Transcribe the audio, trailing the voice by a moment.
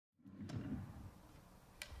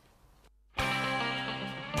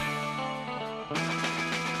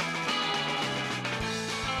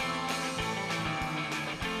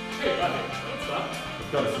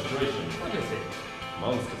situation. What is it?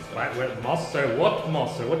 Monster stuff. Right, well, monster? What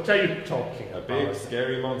monster? What are you talking A about? big,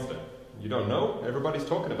 scary monster. You don't know? Everybody's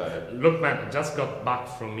talking about it. Look, man, I just got back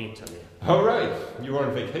from Italy. All right, you were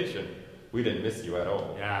on vacation. We didn't miss you at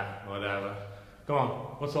all. Yeah, whatever. Come on,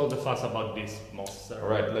 what's all the fuss about this monster? All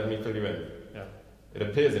right, let me fill you in. Yeah. It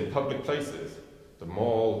appears in public places. The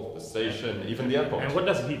mall, the station, even the airport. And what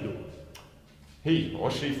does he do? He,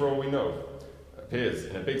 or she for all we know, appears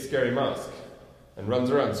in a big scary mask and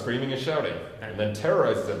runs around screaming and shouting, and then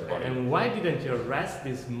terrorizes everybody. And why didn't you arrest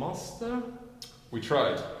this monster? We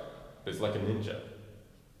tried, but it's like a ninja.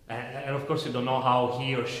 And of course you don't know how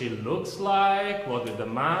he or she looks like, what with the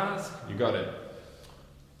mask. You got it.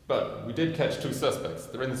 But we did catch 2 suspects.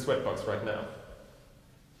 They're in the sweatbox right now.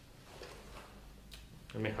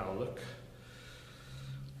 Let me have a look.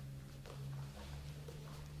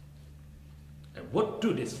 And what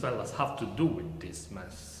do these fellas have to do with this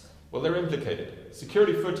mess? Well, they're implicated.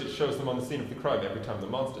 Security footage shows them on the scene of the crime every time the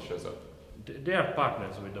monster shows up. They are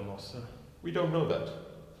partners with the monster. We don't know that,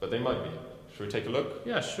 but they might be. Should we take a look?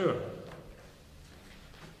 Yeah, sure.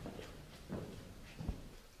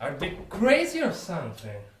 Are they crazy or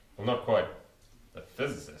something? Well, not quite. They're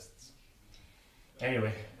physicists.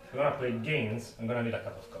 Anyway, if we're gonna play games, I'm gonna need a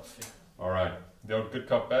cup of coffee. Alright. The old good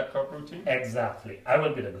cop, bad cop routine? Exactly. I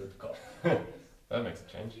will be the good cop. That makes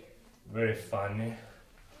a change. Very funny.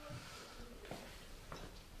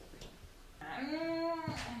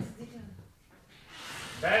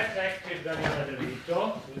 Detective Daniela De Vito,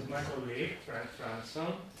 who is my colleague, Frank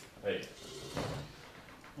Franson. Hey.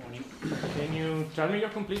 Morning. Can you tell me your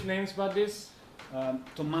complete names about this?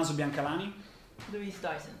 Tommaso Biancalani. Louise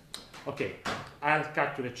Dyson. Okay, I'll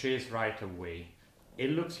cut to the chase right away.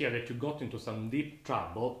 It looks here that you got into some deep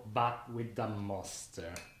trouble, but with the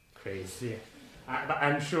monster. Crazy. But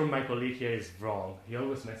I'm sure my colleague here is wrong. He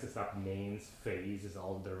always messes up names, faces,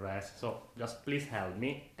 all the rest. So just please help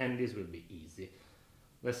me, and this will be easy.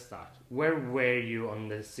 Let's start. Where were you on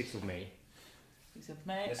the 6th of May? 6th of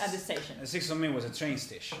May Yes. at the station. The 6th of May was a train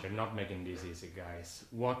station. We're not making this easy, guys.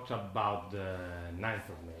 What about the 9th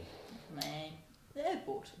of May? May. The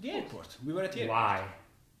airport. The airport. We were at the airport. Why?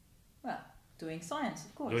 Well, doing science,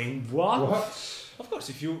 of course. Doing what? Of course,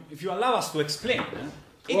 if you allow us to explain,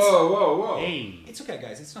 it's, Whoa. Hey, it's okay,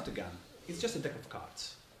 guys. It's not a gun. It's just a deck of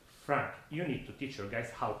cards. Frank, you need to teach your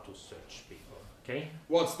guys how to search people, okay?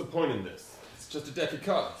 What's the point in this? It's just a deck of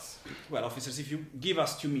cards. Well, officers, if you give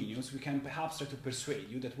us 2 minutes, we can perhaps try to persuade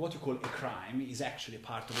you that what you call a crime is actually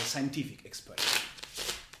part of a scientific experiment.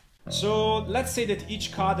 So, let's say that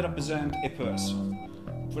each card represents a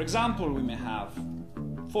person. For example, we may have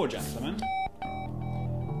 4 gentlemen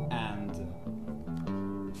and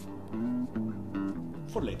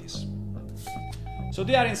 4 ladies. So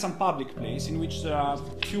they are in some public place in which there are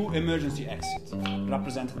 2 emergency exits,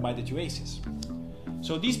 represented by the 2 aces.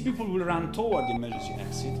 So these people will run toward the emergency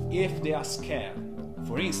exit if they are scared.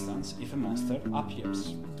 For instance, if a monster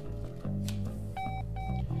appears.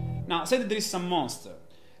 Now, say that there is some monster.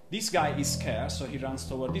 This guy is scared, so he runs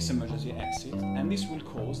toward this emergency exit, and this will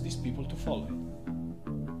cause these people to follow him.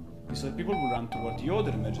 These other people will run toward the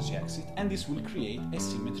other emergency exit, and this will create a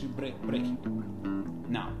symmetry breaking.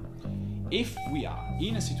 Now, if we are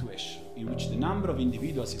in a situation in which the number of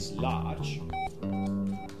individuals is large,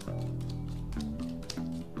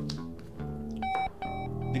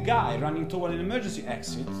 the guy running toward an emergency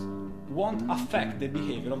exit won't affect the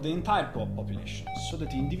behavior of the entire population, so that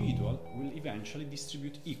the individual will eventually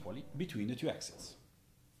distribute equally between the 2 exits.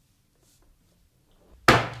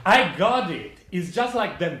 I got it! It's just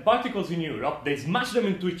like them particles in Europe, they smash them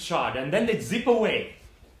into each other and then they zip away.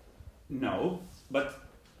 No, but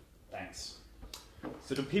thanks.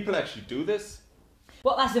 So do people actually do this?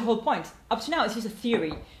 Well, that's the whole point. Up to now, it's just a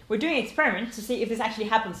theory. We're doing experiments to see if this actually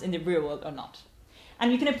happens in the real world or not.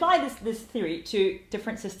 And you can apply this theory to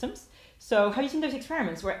different systems. So have you seen those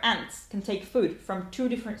experiments where ants can take food from 2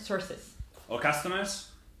 different sources? Or customers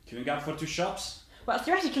queuing up for 2 shops? Well,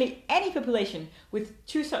 theoretically, any population with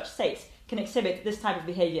 2 such states can exhibit this type of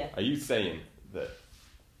behavior. Are you saying that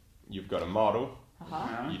you've got a model,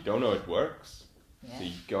 you don't know it works, so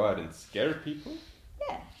you go out and scare people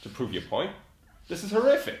Yeah. to prove your point? This is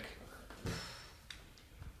horrific.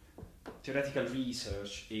 Theoretical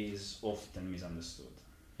research is often misunderstood.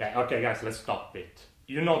 Yeah, okay guys, let's stop it.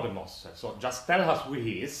 You know the monster, so just tell us who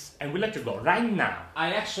he is and we'll let you go right now.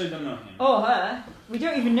 I actually don't know him. Or her. We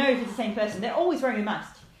don't even know if it's the same person. They're always wearing a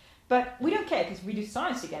mask. But we don't care because we do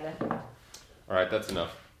science together. Alright, that's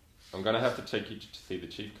enough. I'm gonna have to take you to see the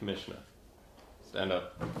Chief Commissioner. Stand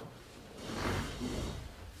up.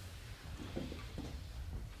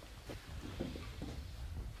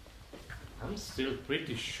 I'm still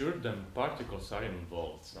pretty sure them particles are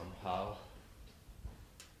involved somehow.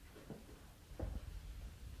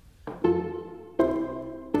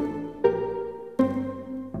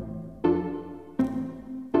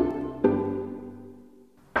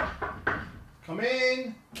 Come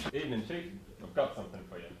in! Evening, Chief. I've got something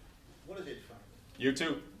for you. What is it, Frank? You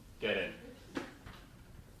too. Get in.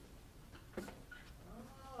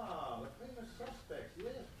 Ah, the famous suspects.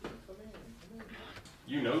 Yes, please, come in.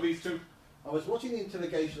 You know these two? I was watching the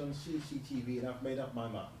interrogation on CCTV and I've made up my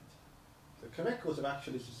mind. The correct course of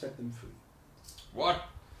action is to set them free. What?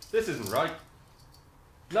 This isn't right.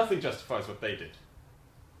 Nothing justifies what they did.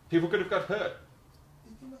 People could have got hurt.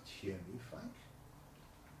 Did you not hear me, Frank?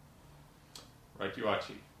 Right you are,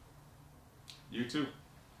 Chief. You too.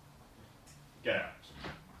 Get out.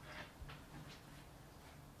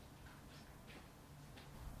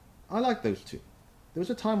 I like those two. There was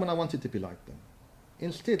a time when I wanted to be like them.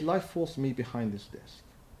 Instead, life forced me behind this desk.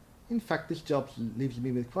 In fact, this job leaves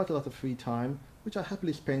me with quite a lot of free time, which I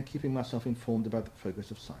happily spend keeping myself informed about the progress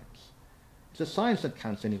of science. It's the science that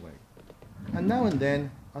counts anyway. And now and then,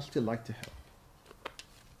 I still like to help.